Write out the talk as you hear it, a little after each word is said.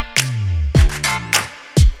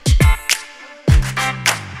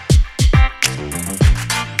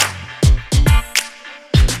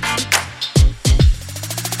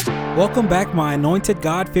Welcome back, my anointed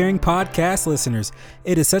God-fearing podcast listeners.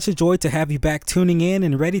 It is such a joy to have you back tuning in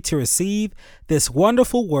and ready to receive this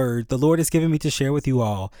wonderful word the Lord has given me to share with you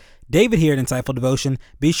all. David here at Insightful Devotion.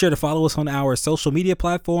 Be sure to follow us on our social media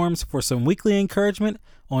platforms for some weekly encouragement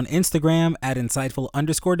on Instagram at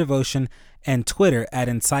Insightful_Devotion and Twitter at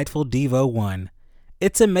InsightfulDevo1.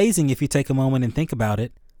 It's amazing if you take a moment and think about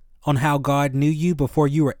it, on how God knew you before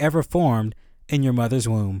you were ever formed in your mother's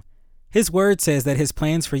womb. His word says that his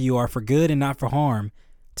plans for you are for good and not for harm,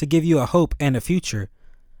 to give you a hope and a future.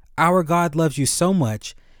 Our God loves you so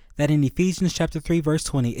much that in Ephesians chapter 3, verse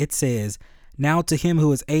 20, it says, "Now to him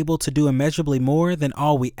who is able to do immeasurably more than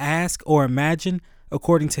all we ask or imagine,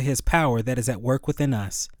 according to his power that is at work within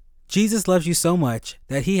us." Jesus loves you so much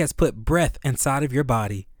that he has put breath inside of your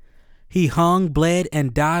body. He hung, bled,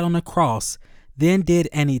 and died on a cross, then did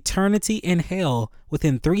an eternity in hell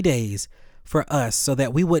within 3 days for us so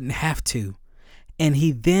that we wouldn't have to. And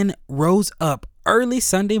he then rose up early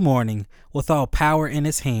Sunday morning with all power in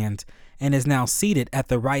his hand and is now seated at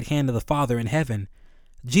the right hand of the Father in heaven.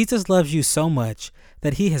 Jesus loves you so much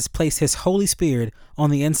that he has placed his Holy Spirit on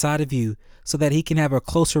the inside of you so that he can have a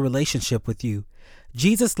closer relationship with you.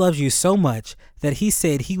 Jesus loves you so much that he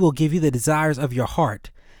said he will give you the desires of your heart.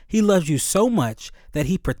 He loves you so much that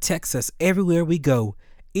he protects us everywhere we go,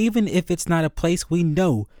 even if it's not a place we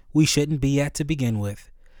know we shouldn't be at to begin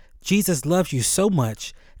with. Jesus loves you so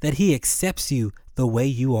much that he accepts you the way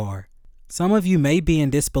you are. Some of you may be in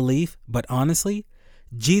disbelief, but honestly,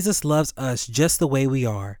 Jesus loves us just the way we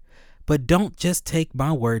are. But don't just take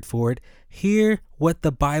my word for it. Hear what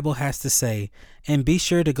the Bible has to say, and be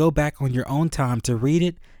sure to go back on your own time to read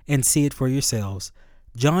it and see it for yourselves.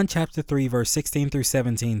 John chapter 3 verse 16 through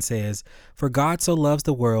 17 says, "For God so loves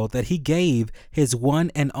the world that he gave his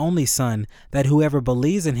one and only Son, that whoever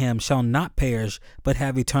believes in him shall not perish but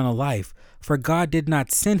have eternal life. For God did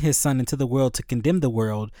not send his Son into the world to condemn the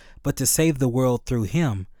world, but to save the world through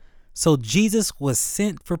him." So Jesus was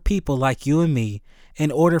sent for people like you and me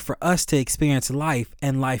in order for us to experience life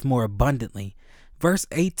and life more abundantly. Verse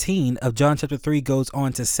 18 of John chapter 3 goes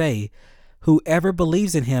on to say, "Whoever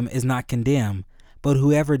believes in him is not condemned, but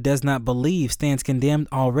whoever does not believe stands condemned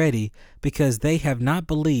already, because they have not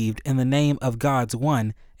believed in the name of God's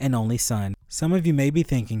one and only Son." Some of you may be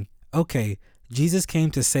thinking, okay, Jesus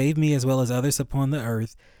came to save me as well as others upon the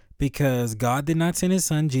earth, because God did not send his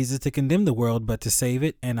Son Jesus to condemn the world, but to save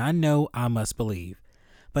it, and I know I must believe.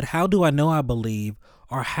 But how do I know I believe,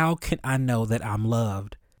 or how can I know that I'm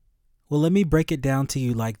loved? Well, let me break it down to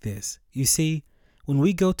you like this. You see, when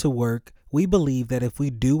we go to work, we believe that if we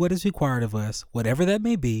do what is required of us, whatever that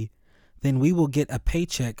may be, then we will get a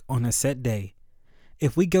paycheck on a set day.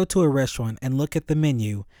 If we go to a restaurant and look at the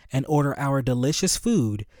menu and order our delicious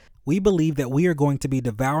food, we believe that we are going to be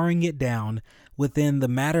devouring it down within the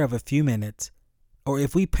matter of a few minutes. Or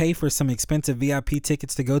if we pay for some expensive VIP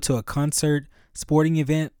tickets to go to a concert, sporting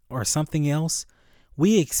event, or something else,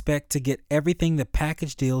 we expect to get everything the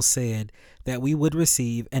package deal said that we would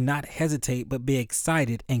receive and not hesitate but be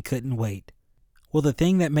excited and couldn't wait. Well, the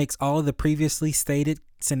thing that makes all of the previously stated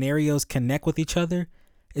scenarios connect with each other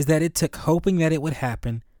is that it took hoping that it would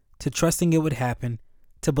happen, to trusting it would happen,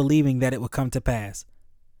 to believing that it would come to pass.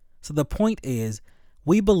 So the point is,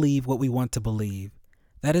 we believe what we want to believe.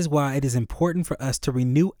 That is why it is important for us to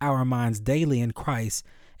renew our minds daily in Christ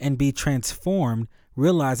and be transformed,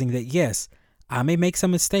 realizing that yes, I may make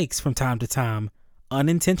some mistakes from time to time,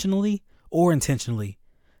 unintentionally or intentionally.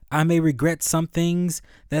 I may regret some things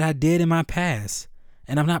that I did in my past,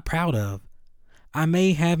 and I'm not proud of. I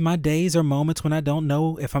may have my days or moments when I don't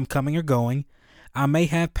know if I'm coming or going. I may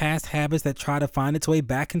have past habits that try to find its way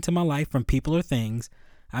back into my life from people or things.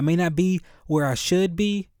 I may not be where I should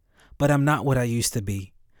be, but I'm not what I used to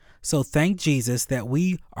be. So thank Jesus that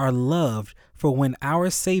we are loved, for when our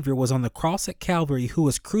Savior was on the cross at Calvary, who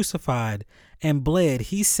was crucified and bled,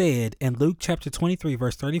 he said in Luke chapter 23,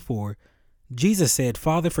 verse 34, Jesus said,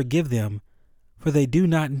 "Father, forgive them, for they do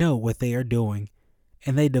not know what they are doing."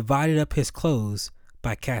 And they divided up his clothes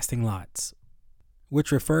by casting lots,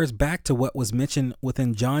 which refers back to what was mentioned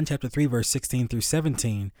within John chapter 3, verse 16 through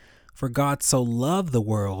 17. "For God so loved the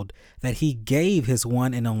world that he gave his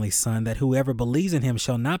one and only Son, that whoever believes in him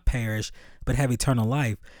shall not perish, but have eternal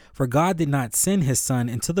life. For God did not send his Son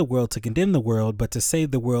into the world to condemn the world, but to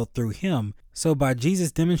save the world through him." So by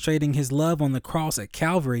Jesus demonstrating his love on the cross at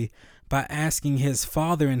Calvary, by asking his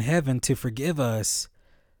Father in heaven to forgive us,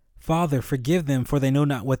 "Father, forgive them, for they know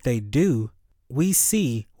not what they do," we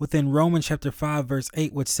see within Romans chapter 5, verse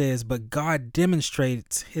 8, which says, "But God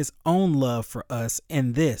demonstrates his own love for us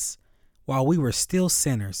in this: while we were still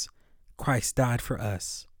sinners, Christ died for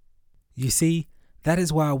us." You see, That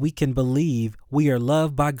is why we can believe we are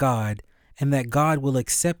loved by God and that God will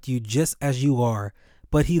accept you just as you are,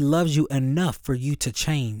 but he loves you enough for you to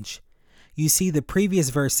change. You see, the previous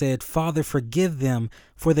verse said, "Father, forgive them,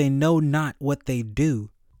 for they know not what they do."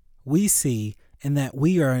 We see in that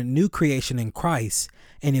we are a new creation in Christ,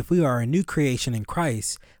 and if we are a new creation in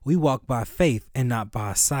Christ, we walk by faith and not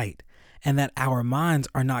by sight, and that our minds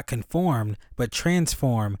are not conformed but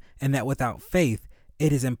transformed, and that without faith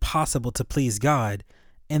it is impossible to please God.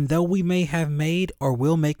 And though we may have made or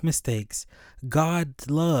will make mistakes, God's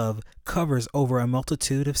love covers over a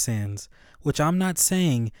multitude of sins, which I'm not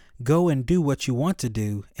saying go and do what you want to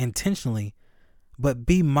do intentionally, but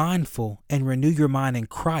be mindful and renew your mind in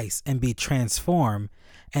Christ and be transformed,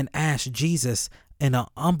 and ask Jesus in an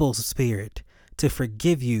humble spirit to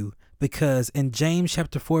forgive you, because in James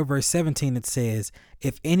chapter 4 verse 17 it says,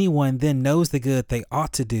 "If anyone then knows the good they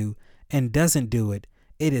ought to do and doesn't do it,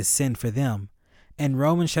 it is sin for them." And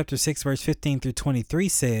Romans chapter 6 verse 15 through 23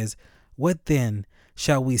 says, "What then?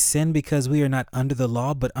 Shall we sin because we are not under the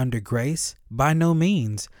law but under grace? By no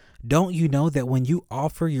means. Don't you know that when you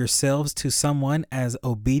offer yourselves to someone as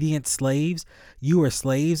obedient slaves, you are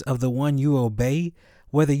slaves of the one you obey,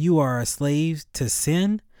 whether you are a slave to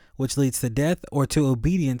sin, which leads to death, or to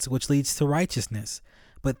obedience, which leads to righteousness?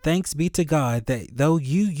 But thanks be to God that though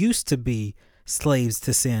you used to be slaves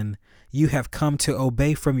to sin, you have come to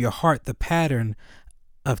obey from your heart the pattern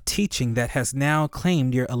of teaching that has now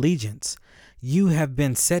claimed your allegiance. You have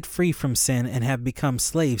been set free from sin and have become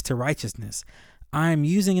slaves to righteousness." I am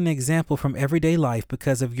using an example from everyday life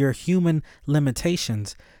because of your human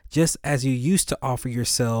limitations, just as you used to offer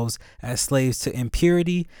yourselves as slaves to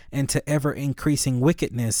impurity and to ever increasing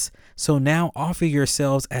wickedness. So now offer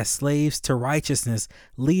yourselves as slaves to righteousness,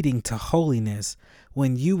 leading to holiness.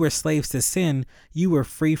 When you were slaves to sin, you were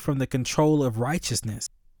free from the control of righteousness.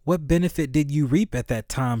 What benefit did you reap at that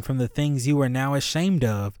time from the things you are now ashamed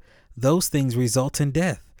of? Those things result in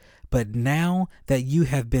death. But now that you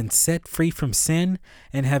have been set free from sin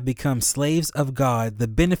and have become slaves of God, the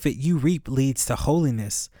benefit you reap leads to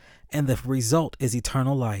holiness, and the result is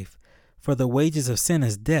eternal life. For the wages of sin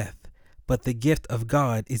is death, but the gift of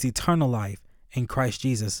God is eternal life in Christ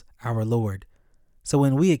Jesus our Lord. So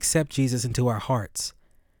when we accept Jesus into our hearts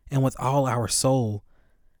and with all our soul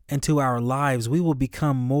into our lives, we will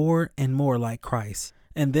become more and more like Christ.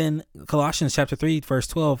 And then Colossians chapter 3, verse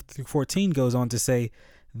 12 through 14 goes on to say,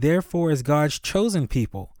 "Therefore, as God's chosen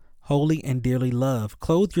people, holy and dearly loved,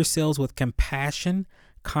 clothe yourselves with compassion,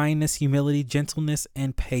 kindness, humility, gentleness,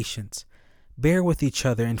 and patience. Bear with each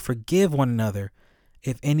other and forgive one another.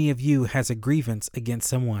 If any of you has a grievance against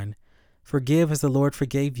someone, forgive as the Lord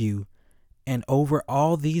forgave you. And over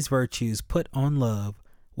all these virtues, put on love,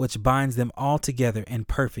 which binds them all together in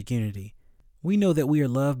perfect unity." We know that we are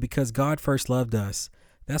loved because God first loved us.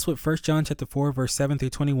 That's what 1 John chapter 4, verse 7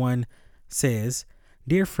 through 21 says.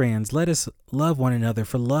 "Dear friends, let us love one another,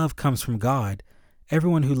 for love comes from God.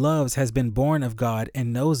 Everyone who loves has been born of God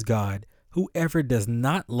and knows God. Whoever does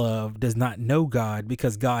not love does not know God,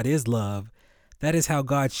 because God is love. That is how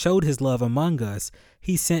God showed his love among us.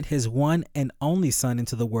 He sent his one and only Son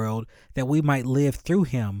into the world that we might live through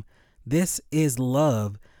him. This is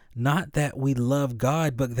love, not that we love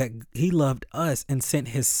God, but that he loved us and sent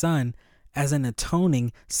his Son as an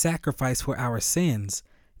atoning sacrifice for our sins.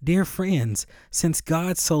 Dear friends, since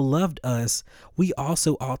God so loved us, we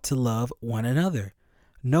also ought to love one another.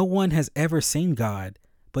 No one has ever seen God,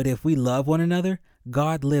 but if we love one another,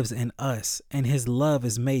 God lives in us, and his love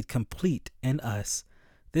is made complete in us.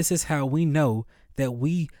 This is how we know that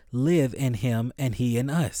we live in him and he in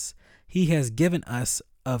us. He has given us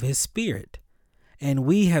of his Spirit. And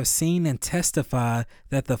we have seen and testify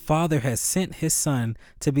that the Father has sent his Son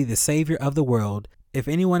to be the Savior of the world. If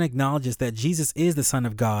anyone acknowledges that Jesus is the Son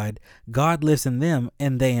of God, God lives in them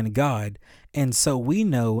and they in God. And so we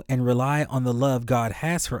know and rely on the love God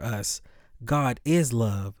has for us. God is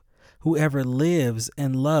love. Whoever lives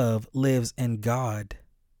in love lives in God,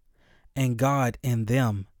 and God in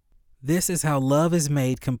them. This is how love is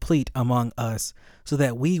made complete among us, so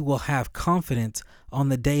that we will have confidence on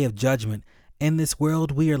the day of judgment. In this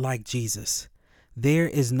world, we are like Jesus. There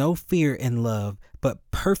is no fear in love, but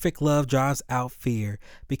perfect love drives out fear,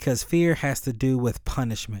 because fear has to do with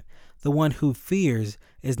punishment. The one who fears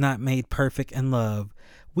is not made perfect in love.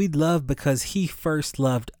 We love because he first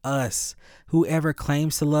loved us. Whoever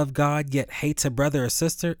claims to love God yet hates a brother or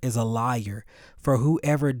sister is a liar. For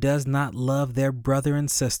whoever does not love their brother and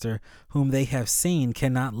sister whom they have seen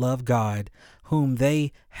cannot love God, whom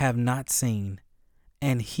they have not seen.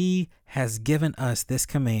 And he has given us this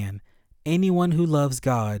command: anyone who loves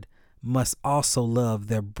God must also love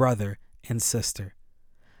their brother and sister.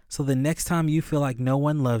 So the next time you feel like no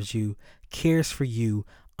one loves you, cares for you,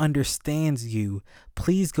 understands you,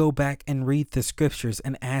 please go back and read the scriptures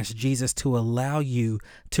and ask Jesus to allow you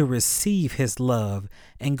to receive his love,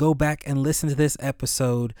 and go back and listen to this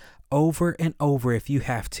episode over and over if you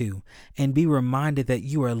have to, and be reminded that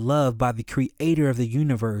you are loved by the creator of the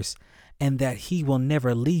universe and that he will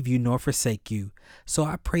never leave you nor forsake you. So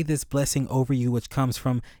I pray this blessing over you, which comes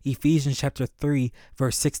from Ephesians chapter 3,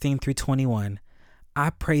 verse 16 through 21.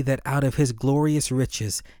 I pray that out of his glorious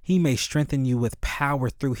riches, he may strengthen you with power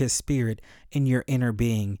through his Spirit in your inner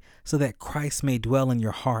being, so that Christ may dwell in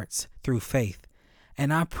your hearts through faith.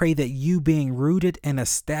 And I pray that you, being rooted and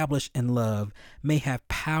established in love, may have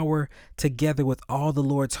power together with all the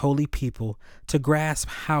Lord's holy people to grasp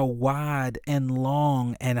how wide and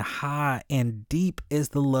long and high and deep is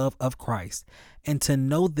the love of Christ, and to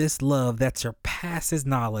know this love that surpasses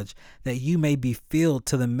knowledge, that you may be filled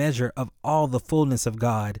to the measure of all the fullness of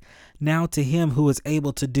God. Now to him who is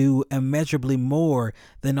able to do immeasurably more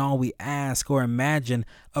than all we ask or imagine,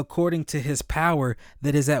 according to his power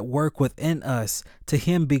that is at work within us, to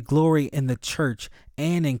him be glory in the church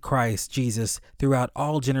and in Christ Jesus throughout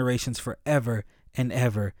all generations forever and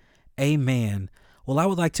ever. Amen. Well, I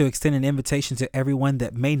would like to extend an invitation to everyone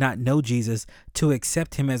that may not know Jesus to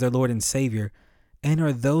accept him as their Lord and Savior, and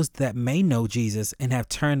are those that may know Jesus and have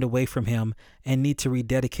turned away from him and need to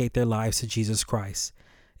rededicate their lives to Jesus Christ.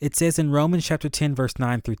 It says in Romans chapter 10, verse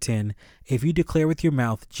 9 through 10, if you declare with your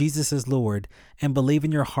mouth Jesus is Lord and believe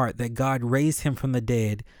in your heart that God raised him from the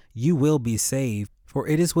dead, you will be saved. For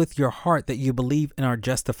it is with your heart that you believe and are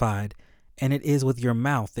justified, and it is with your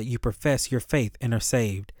mouth that you profess your faith and are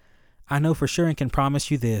saved. I know for sure and can promise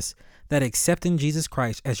you this, that accepting Jesus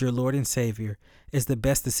Christ as your Lord and Savior is the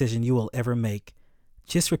best decision you will ever make.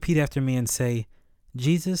 Just repeat after me and say,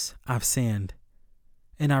 Jesus, I've sinned,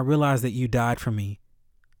 and I realize that you died for me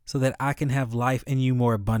so that I can have life in you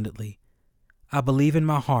more abundantly. I believe in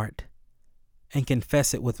my heart and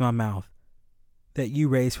confess it with my mouth that you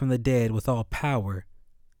raised from the dead with all power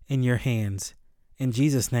in your hands. In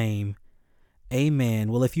Jesus' name,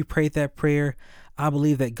 amen. Well, if you prayed that prayer, I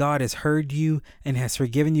believe that God has heard you and has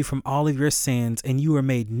forgiven you from all of your sins, and you are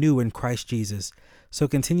made new in Christ Jesus. So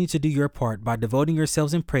continue to do your part by devoting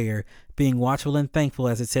yourselves in prayer, being watchful and thankful,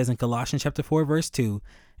 as it says in Colossians chapter 4, verse 2,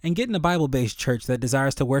 and get in a Bible-based church that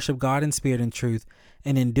desires to worship God in spirit and truth.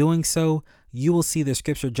 And in doing so, you will see the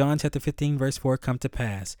scripture John chapter 15, verse 4 come to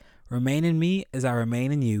pass. Remain in me as I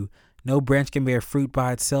remain in you. No branch can bear fruit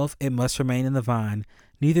by itself. It must remain in the vine.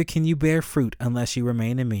 Neither can you bear fruit unless you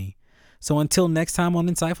remain in me. So until next time on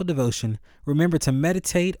Insightful Devotion, remember to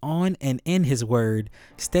meditate on and in his word.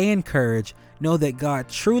 Stay encouraged. Know that God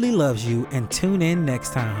truly loves you, and tune in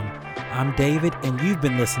next time. I'm David, and you've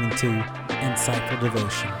been listening to Insightful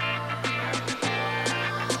Devotion.